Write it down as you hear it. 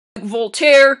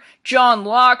Voltaire, John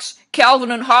Locke, Calvin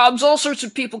and Hobbes, all sorts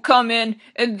of people come in,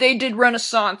 and they did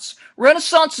Renaissance.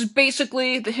 Renaissance is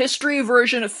basically the history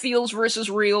version of feels versus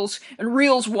reals, and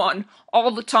reals won,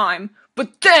 all the time.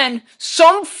 But then,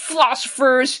 some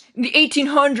philosophers in the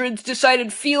 1800s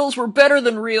decided feels were better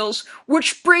than reals,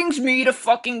 which brings me to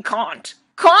fucking Kant.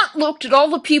 Kant looked at all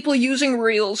the people using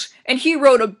reals, and he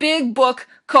wrote a big book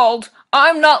called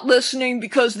I'm Not Listening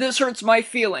Because This Hurts My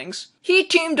Feelings. He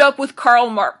teamed up with Karl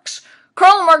Marx.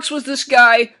 Karl Marx was this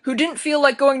guy who didn't feel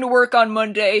like going to work on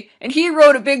Monday, and he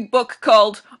wrote a big book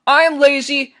called I Am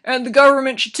Lazy and the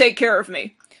Government Should Take Care of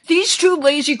Me. These two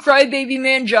lazy crybaby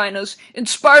manginas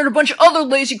inspired a bunch of other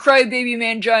lazy crybaby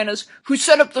manginas who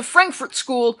set up the Frankfurt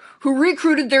School, who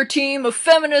recruited their team of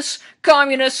feminists,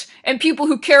 communists, and people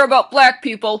who care about black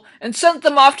people, and sent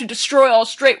them off to destroy all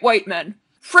straight white men.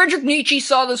 Friedrich Nietzsche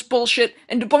saw this bullshit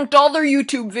and debunked all their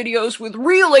YouTube videos with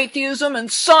real atheism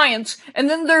and science, and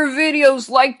then their videos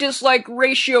like-dislike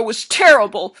ratio was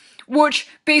terrible, which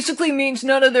basically means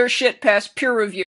none of their shit passed peer review.